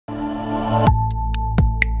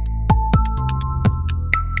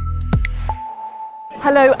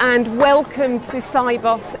Hello and welcome to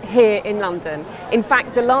Sibos here in London. In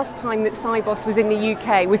fact, the last time that Sibos was in the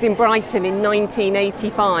UK was in Brighton in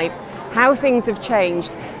 1985. How things have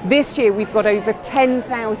changed. This year we've got over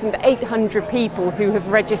 10,800 people who have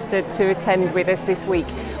registered to attend with us this week.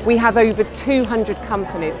 We have over 200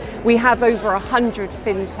 companies. We have over 100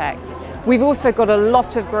 fintechs. We've also got a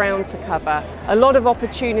lot of ground to cover, a lot of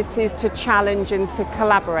opportunities to challenge and to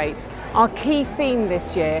collaborate. Our key theme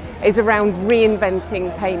this year is around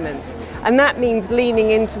reinventing payments, and that means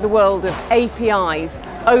leaning into the world of APIs,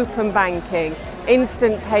 open banking,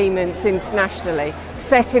 instant payments internationally,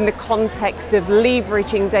 set in the context of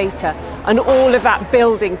leveraging data and all of that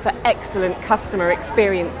building for excellent customer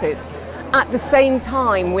experiences. At the same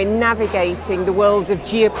time, we're navigating the world of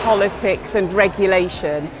geopolitics and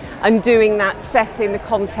regulation, and doing that set in the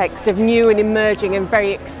context of new and emerging and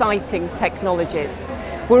very exciting technologies.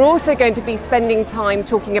 We're also going to be spending time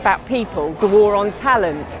talking about people, the war on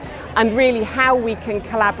talent, and really how we can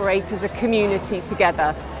collaborate as a community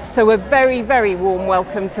together. So a very, very warm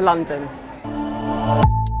welcome to London.